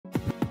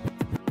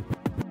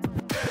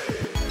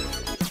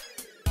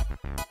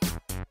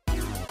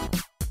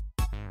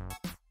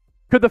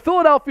Could the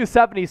Philadelphia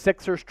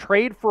 76ers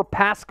trade for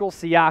Pascal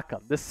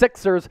Siakam? The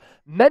Sixers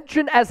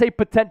mentioned as a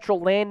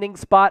potential landing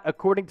spot,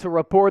 according to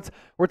reports.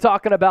 We're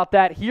talking about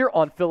that here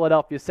on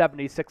Philadelphia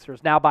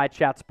 76ers Now by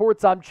Chat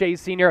Sports. I'm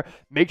Chase Sr.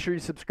 Make sure you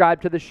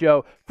subscribe to the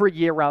show for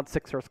year-round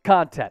Sixers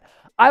content.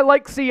 I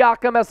like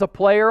Siakam as a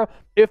player.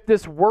 If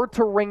this were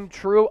to ring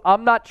true,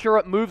 I'm not sure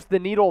it moves the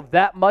needle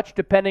that much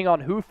depending on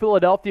who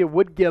Philadelphia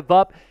would give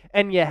up.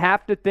 And you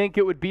have to think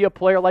it would be a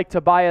player like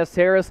Tobias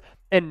Harris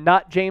and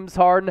not James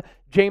Harden.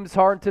 James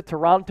Harden to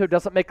Toronto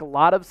doesn't make a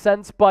lot of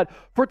sense, but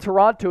for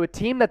Toronto, a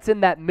team that's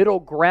in that middle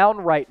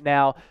ground right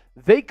now,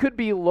 they could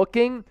be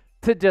looking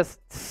to just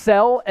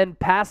sell and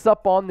pass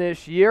up on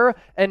this year,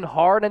 and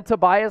Harden and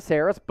Tobias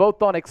Harris,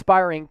 both on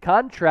expiring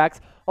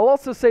contracts. I'll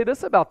also say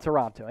this about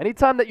Toronto.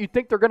 Anytime that you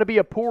think they're going to be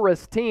a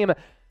porous team,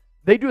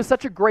 they do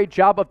such a great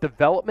job of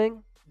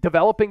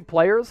developing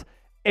players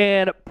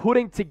and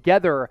putting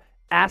together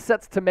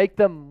assets to make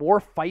them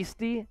more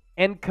feisty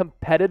and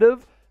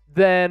competitive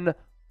than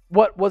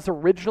what was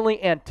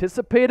originally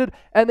anticipated,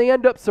 and they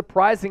end up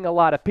surprising a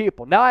lot of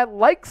people. Now, I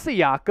like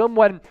Siakam.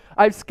 When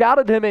I've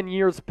scouted him in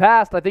years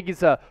past, I think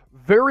he's a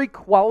very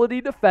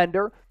quality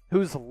defender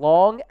who's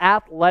long,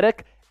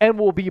 athletic, and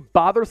will be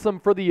bothersome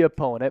for the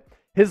opponent.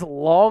 His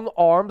long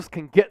arms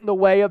can get in the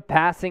way of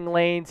passing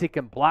lanes. He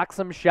can block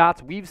some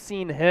shots. We've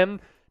seen him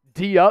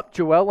D-up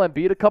Joel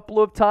Embiid a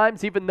couple of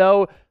times, even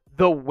though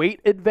the weight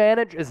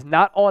advantage is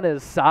not on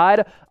his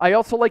side. I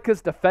also like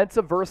his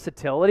defensive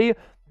versatility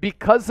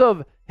because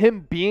of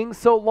him being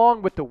so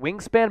long with the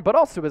wingspan, but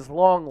also his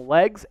long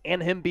legs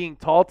and him being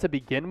tall to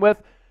begin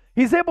with.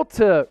 He's able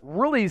to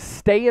really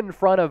stay in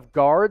front of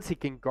guards. He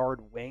can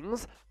guard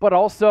wings, but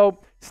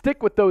also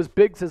stick with those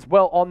bigs as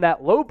well on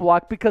that low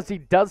block because he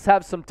does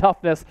have some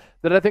toughness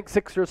that I think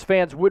Sixers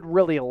fans would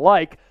really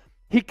like.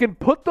 He can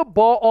put the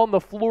ball on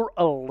the floor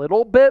a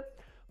little bit,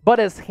 but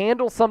his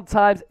handle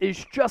sometimes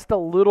is just a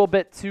little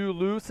bit too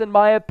loose, in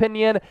my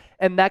opinion,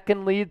 and that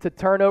can lead to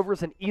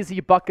turnovers and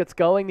easy buckets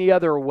going the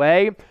other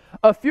way.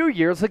 A few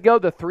years ago,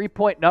 the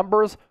three-point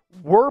numbers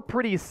were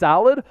pretty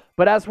solid,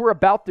 but as we're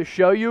about to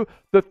show you,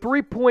 the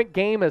three-point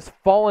game has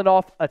fallen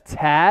off a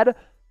tad.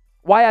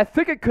 Why I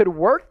think it could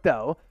work,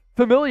 though,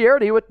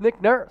 familiarity with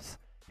Nick Nurse.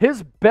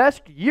 His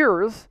best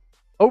years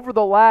over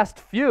the last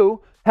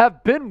few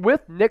have been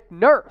with Nick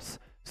Nurse.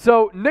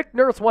 So Nick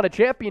Nurse won a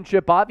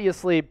championship,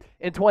 obviously,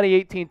 in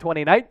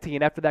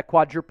 2018-2019 after that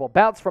quadruple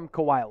bounce from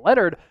Kawhi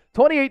Leonard.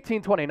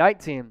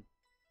 2018-2019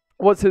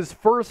 was his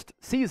first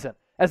season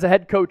as a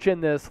head coach in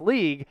this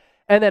league.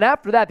 And then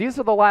after that, these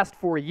are the last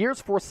 4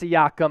 years for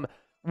Siakam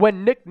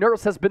when Nick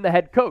Nurse has been the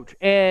head coach.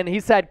 And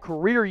he's had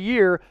career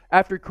year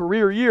after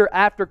career year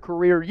after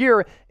career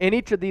year in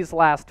each of these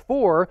last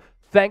four,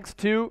 thanks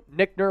to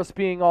Nick Nurse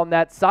being on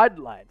that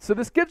sideline. So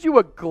this gives you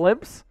a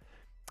glimpse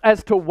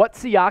as to what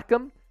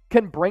Siakam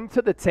can bring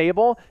to the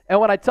table. And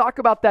when I talk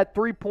about that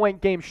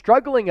three-point game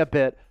struggling a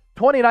bit,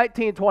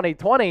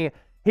 2019-2020,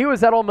 he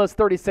was at almost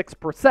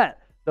 36%.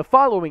 The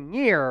following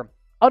year,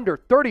 under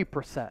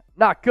 30%.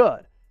 Not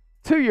good.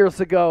 2 years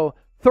ago,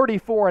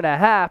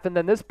 34.5%, and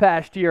then this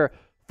past year,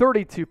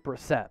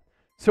 32%.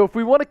 So if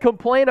we want to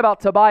complain about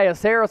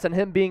Tobias Harris and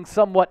him being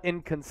somewhat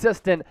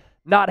inconsistent,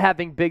 not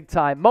having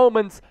big-time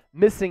moments,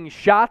 missing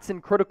shots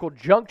in critical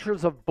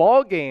junctures of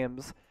ball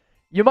games,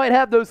 you might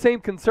have those same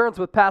concerns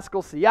with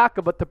Pascal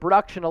Siakam, but the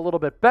production a little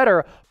bit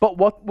better. But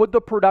what would the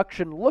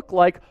production look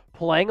like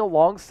playing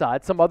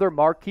alongside some other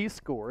marquee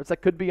scorers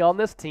that could be on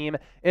this team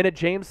in a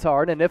James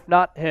Harden, and if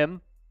not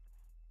him,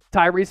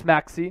 Tyrese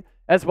Maxey,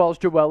 as well as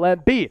Joel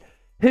Embiid?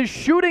 His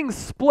shooting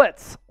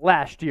splits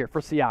last year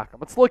for Siakam.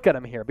 Let's look at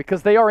them here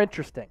because they are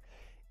interesting.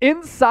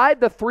 Inside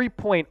the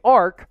three-point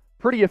arc,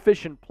 pretty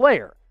efficient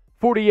player,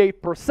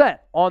 48%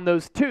 on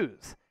those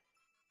twos.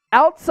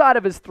 Outside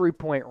of his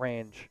three-point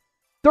range,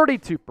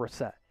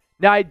 32%.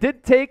 Now, I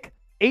did take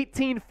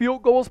 18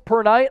 field goals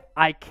per night.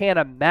 I can't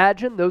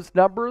imagine those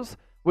numbers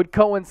would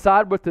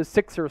coincide with the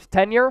Sixers'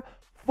 tenure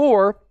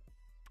for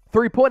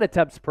three-point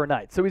attempts per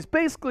night. So he's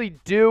basically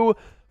due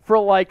for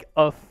like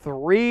a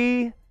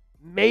 3,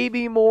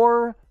 maybe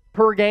more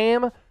per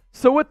game.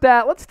 So with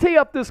that, let's tee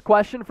up this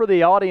question for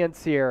the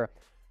audience here.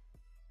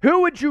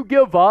 Who would you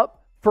give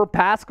up for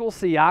Pascal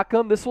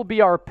Siakam? This will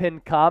be our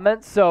pinned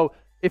comment. So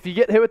if you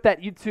get hit with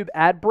that YouTube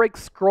ad break,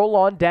 scroll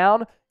on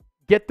down,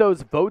 get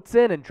those votes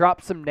in and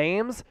drop some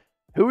names.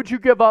 Who would you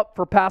give up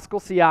for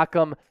Pascal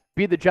Siakam,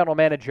 be the general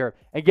manager,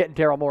 and get in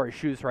Daryl Morey's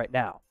shoes right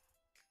now?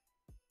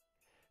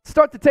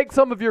 Start to take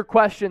some of your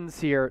questions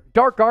here.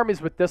 Dark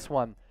Armies with this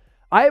one.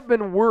 I have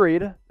been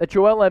worried that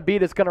Joel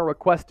Embiid is going to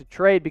request a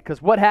trade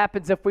because what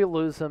happens if we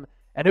lose him,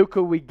 and who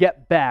could we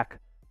get back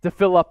to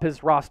fill up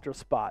his roster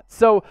spot?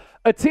 So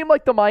a team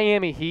like the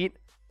Miami Heat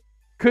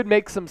could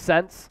make some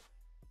sense.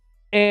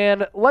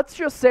 And let's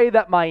just say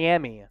that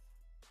Miami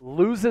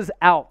loses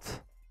out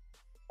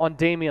on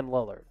Damian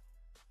Lillard.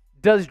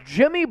 Does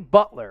Jimmy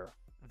Butler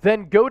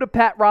then go to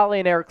Pat Riley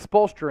and Eric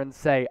Spoelstra and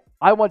say,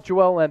 I want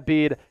Joel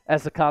Embiid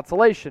as a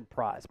consolation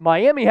prize?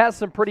 Miami has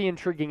some pretty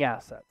intriguing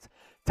assets.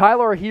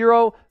 Tyler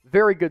Hero,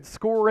 very good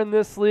scorer in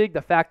this league.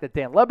 The fact that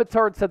Dan Le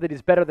Batard said that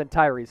he's better than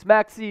Tyrese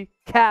Maxey,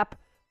 cap,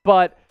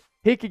 but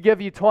he could give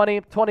you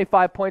 20,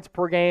 25 points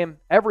per game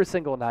every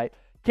single night.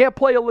 Can't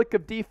play a lick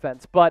of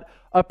defense, but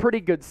a pretty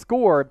good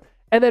score.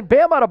 And then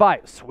Bam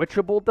Adebayo,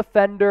 switchable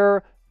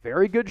defender,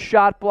 very good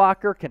shot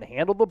blocker, can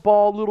handle the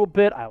ball a little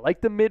bit. I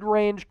like the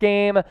mid-range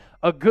game,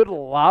 a good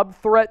lob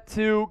threat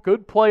too,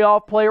 good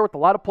playoff player with a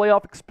lot of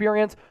playoff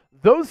experience.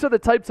 Those are the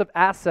types of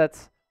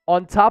assets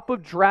on top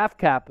of draft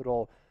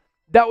capital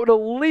that would at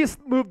least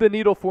move the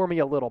needle for me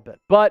a little bit.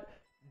 But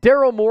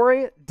Daryl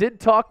Morey did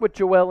talk with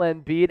Joel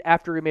Embiid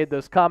after he made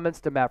those comments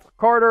to Maverick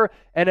Carter,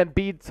 and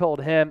Embiid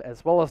told him,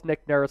 as well as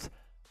Nick Nurse,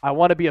 I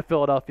want to be a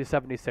Philadelphia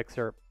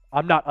 76er.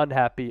 I'm not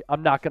unhappy.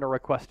 I'm not going to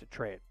request a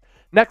trade.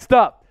 Next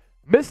up,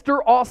 Mr.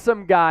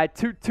 Awesome Guy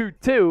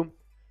 222.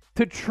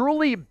 To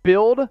truly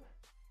build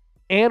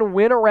and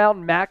win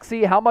around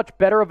Maxey, how much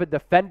better of a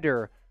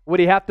defender would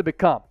he have to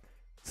become?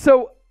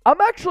 So I'm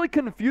actually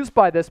confused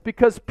by this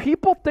because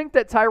people think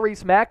that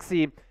Tyrese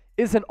Maxey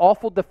is an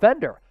awful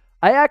defender.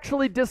 I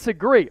actually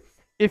disagree.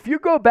 If you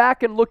go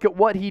back and look at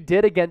what he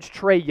did against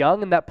Trae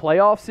Young in that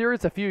playoff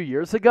series a few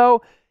years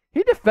ago,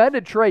 he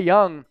defended Trae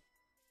Young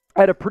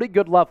at a pretty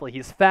good level.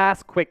 He's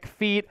fast, quick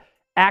feet,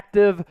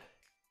 active.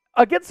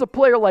 Against a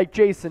player like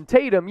Jason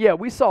Tatum, yeah,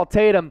 we saw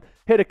Tatum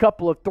hit a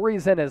couple of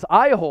threes in his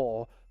eye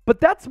hole, but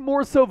that's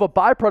more so of a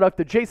byproduct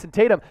of Jason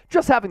Tatum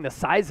just having the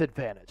size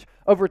advantage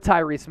over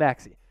Tyrese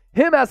Maxey.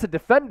 Him as a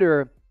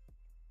defender,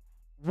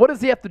 what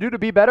does he have to do to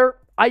be better?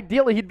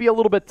 Ideally, he'd be a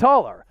little bit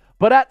taller.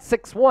 But at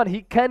 6'1",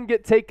 he can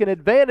get taken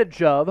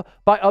advantage of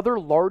by other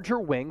larger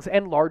wings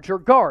and larger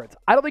guards.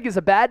 I don't think he's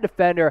a bad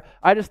defender.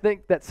 I just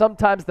think that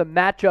sometimes the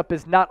matchup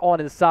is not on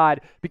his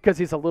side because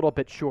he's a little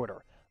bit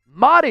shorter.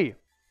 Madi,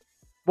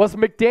 was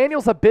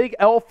McDaniels a big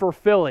L for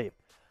Philly?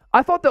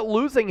 I thought that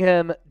losing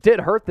him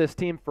did hurt this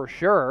team for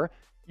sure.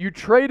 You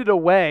traded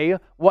away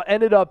what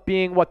ended up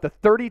being, the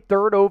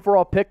 33rd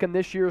overall pick in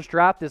this year's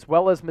draft, as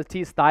well as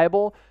Matisse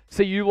Thybulle.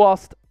 So you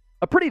lost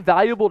a pretty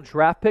valuable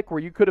draft pick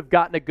where you could have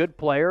gotten a good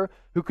player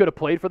who could have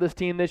played for this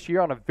team this year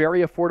on a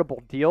very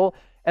affordable deal,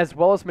 as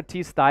well as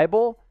Matisse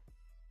Thybulle.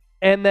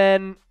 And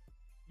then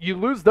you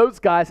lose those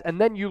guys, and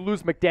then you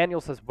lose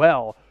McDaniels as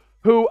well,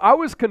 who I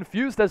was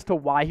confused as to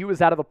why he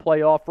was out of the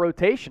playoff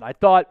rotation. I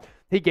thought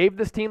he gave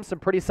this team some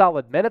pretty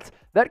solid minutes.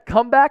 That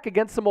comeback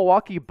against the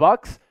Milwaukee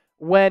Bucks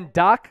when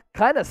Doc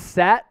kind of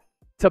sat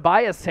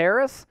Tobias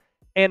Harris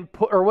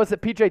or was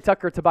it PJ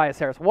Tucker, Tobias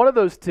Harris? One of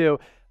those two.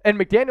 And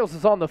McDaniels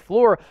is on the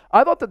floor.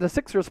 I thought that the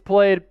Sixers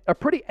played a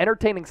pretty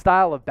entertaining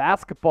style of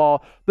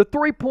basketball. The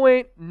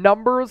three-point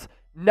numbers,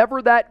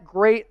 never that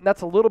great, and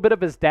that's a little bit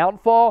of his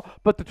downfall.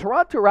 But the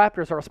Toronto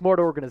Raptors are a smart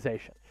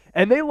organization,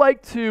 and they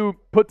like to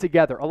put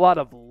together a lot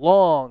of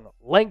long,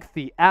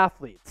 lengthy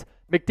athletes.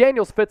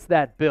 McDaniels fits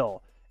that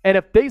bill. And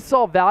if they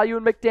saw value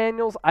in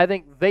McDaniels, I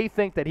think they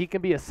think that he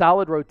can be a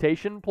solid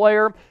rotation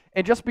player.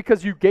 And just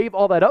because you gave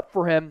all that up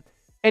for him,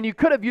 and you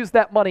could have used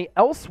that money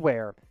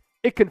elsewhere,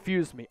 it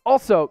confused me.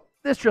 Also,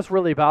 this just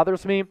really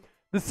bothers me.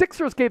 The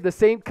Sixers gave the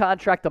same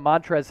contract to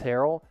Montrezl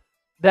Harrell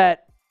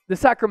that the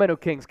Sacramento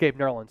Kings gave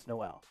Nerlens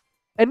Noel.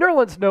 And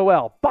Nerlens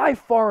Noel, by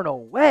far and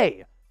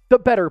away, the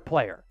better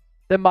player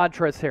than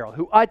Montrezl Harrell,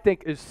 who I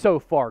think is so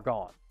far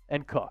gone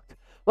and cooked.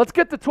 Let's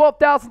get to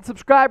 12,000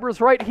 subscribers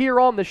right here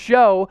on the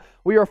show.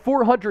 We are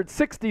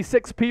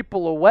 466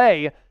 people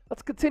away.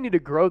 Let's continue to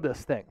grow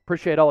this thing.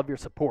 Appreciate all of your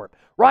support.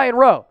 Ryan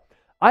Rowe,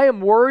 I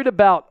am worried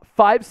about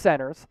 5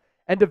 centers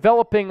and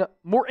developing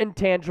more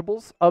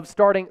intangibles of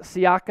starting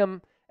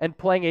Siakam and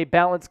playing a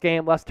balanced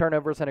game, less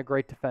turnovers, and a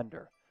great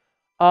defender.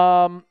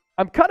 I'm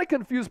kind of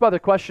confused by the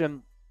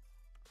question.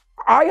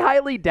 I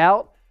highly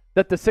doubt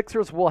that the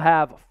Sixers will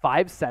have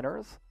 5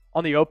 centers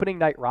on the opening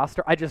night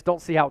roster. I just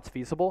don't see how it's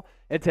feasible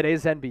in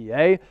today's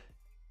NBA.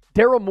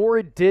 Daryl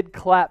Morey did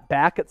clap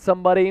back at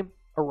somebody,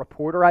 a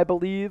reporter, I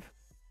believe,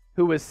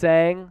 who was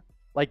saying,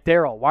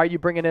 Daryl, why are you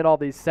bringing in all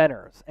these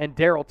centers? And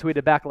Daryl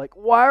tweeted back,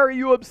 why are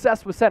you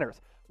obsessed with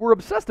centers? We're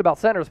obsessed about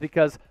centers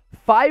because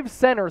 5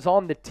 centers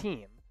on the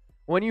team,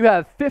 when you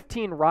have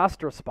 15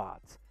 roster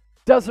spots,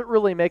 doesn't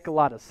really make a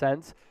lot of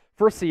sense.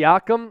 For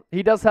Siakam,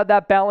 he does have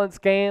that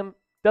balanced game,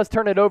 does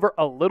turn it over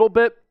a little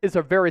bit, is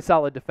a very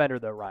solid defender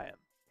though, Ryan.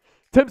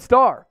 Tim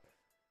Starr,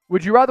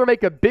 would you rather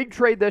make a big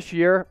trade this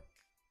year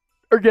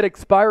or get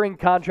expiring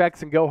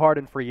contracts and go hard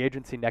in free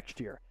agency next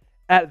year?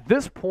 At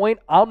this point,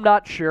 I'm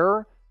not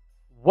sure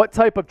what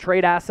type of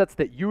trade assets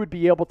that you would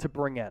be able to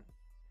bring in.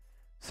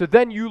 So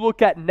then you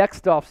look at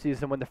next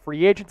offseason when the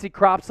free agency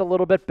crops a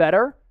little bit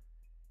better,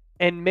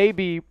 and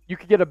maybe you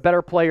could get a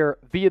better player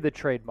via the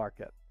trade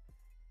market.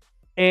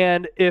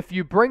 And if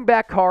you bring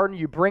back Harden,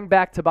 you bring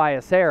back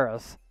Tobias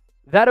Harris,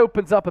 that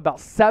opens up about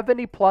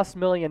 $70+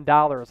 million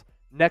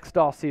next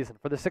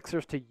offseason for the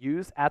Sixers to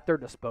use at their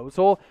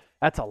disposal.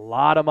 That's a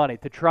lot of money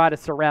to try to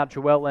surround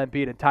Joel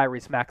Embiid and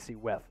Tyrese Maxey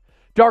with.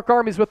 Dark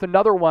Army's with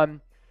another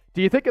one.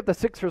 Do you think if the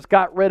Sixers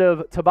got rid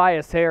of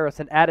Tobias Harris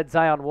and added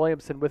Zion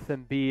Williamson with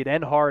Embiid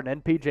and Harden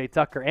and PJ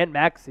Tucker and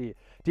Maxey,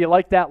 do you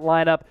like that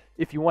lineup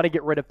if you want to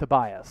get rid of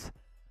Tobias?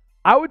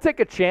 I would take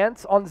a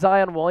chance on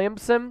Zion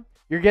Williamson.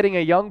 You're getting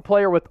a young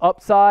player with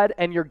upside,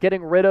 and you're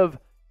getting rid of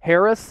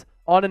Harris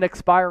on an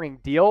expiring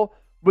deal.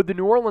 Would the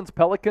New Orleans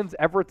Pelicans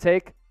ever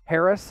take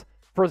Harris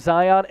for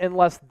Zion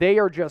unless they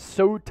are just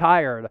so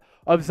tired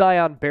of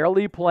Zion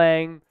barely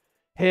playing,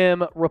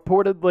 him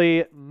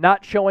reportedly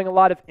not showing a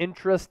lot of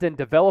interest in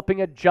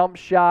developing a jump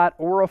shot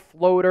or a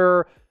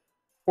floater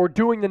or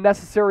doing the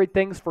necessary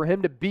things for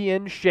him to be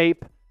in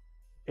shape?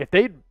 If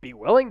they'd be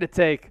willing to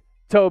take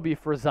Toby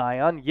for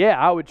Zion, yeah,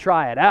 I would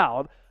try it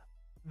out.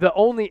 The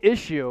only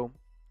issue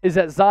is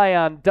that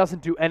Zion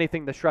doesn't do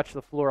anything to stretch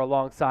the floor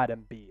alongside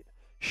Embiid.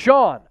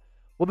 Sean,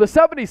 will the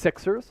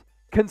 76ers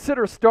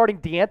consider starting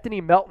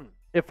DeAnthony Melton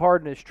if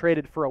Harden is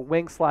traded for a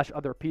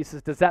wing/other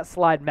pieces? Does that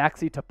slide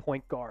Maxey to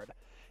point guard?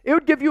 It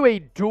would give you a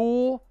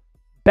dual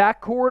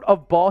backcourt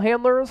of ball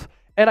handlers,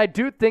 and I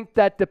do think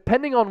that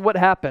depending on what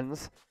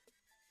happens,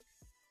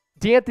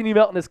 DeAnthony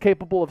Melton is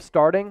capable of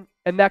starting,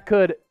 and that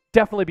could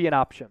definitely be an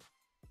option.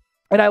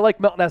 And I like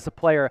Melton as a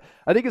player.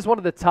 I think he's one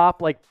of the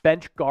top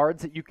bench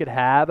guards that you could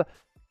have.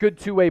 Good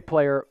two-way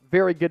player,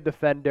 very good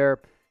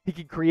defender. He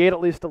can create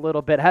at least a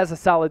little bit, has a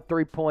solid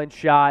three-point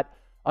shot.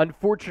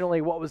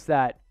 Unfortunately, what was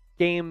that?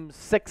 Game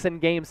 6 and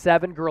Game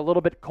 7 grew a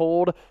little bit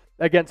cold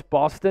against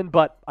Boston,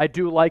 but I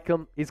do like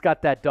him. He's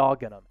got that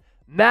dog in him.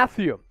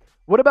 Matthew,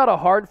 what about a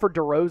Harden for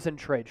DeRozan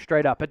trade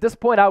straight up? At this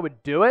point, I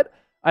would do it.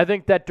 I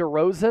think that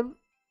DeRozan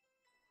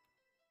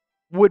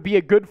would be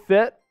a good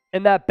fit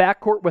in that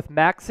backcourt with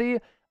Maxey.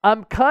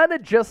 I'm kind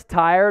of just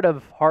tired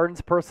of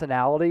Harden's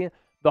personality,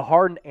 the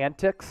Harden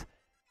antics,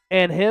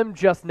 and him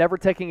just never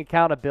taking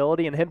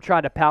accountability and him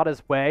trying to pout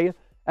his way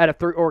out of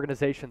 3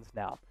 organizations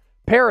now.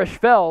 Parrish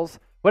Fells,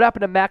 what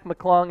happened to Mac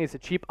McClung? He's a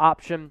cheap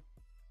option.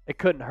 It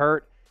couldn't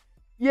hurt.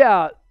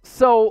 Yeah,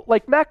 so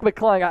Mac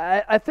McClung,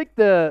 I think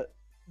the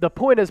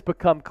point has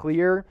become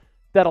clear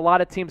that a lot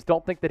of teams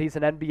don't think that he's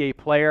an NBA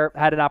player.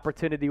 Had an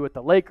opportunity with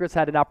the Lakers,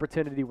 had an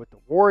opportunity with the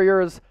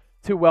Warriors,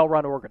 2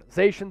 well-run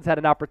organizations, had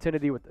an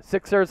opportunity with the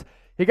Sixers.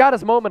 He got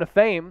his moment of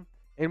fame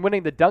in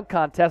winning the dunk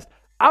contest.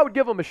 I would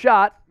give him a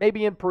shot,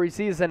 maybe in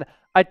preseason.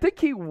 I think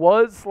he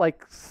was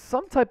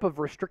some type of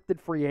restricted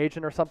free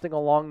agent or something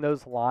along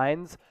those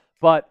lines.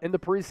 But in the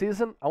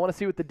preseason, I want to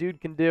see what the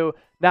dude can do.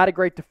 Not a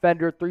great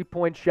defender,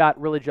 3-point shot,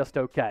 really just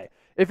okay.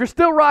 If you're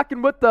still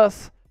rocking with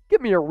us,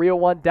 give me a real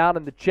one down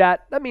in the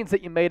chat. That means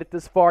that you made it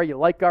this far, you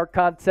like our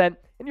content,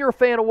 and you're a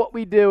fan of what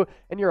we do,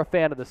 and you're a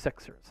fan of the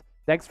Sixers.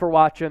 Thanks for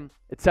watching.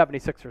 It's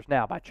 76ers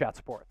Now by Chat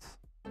Sports.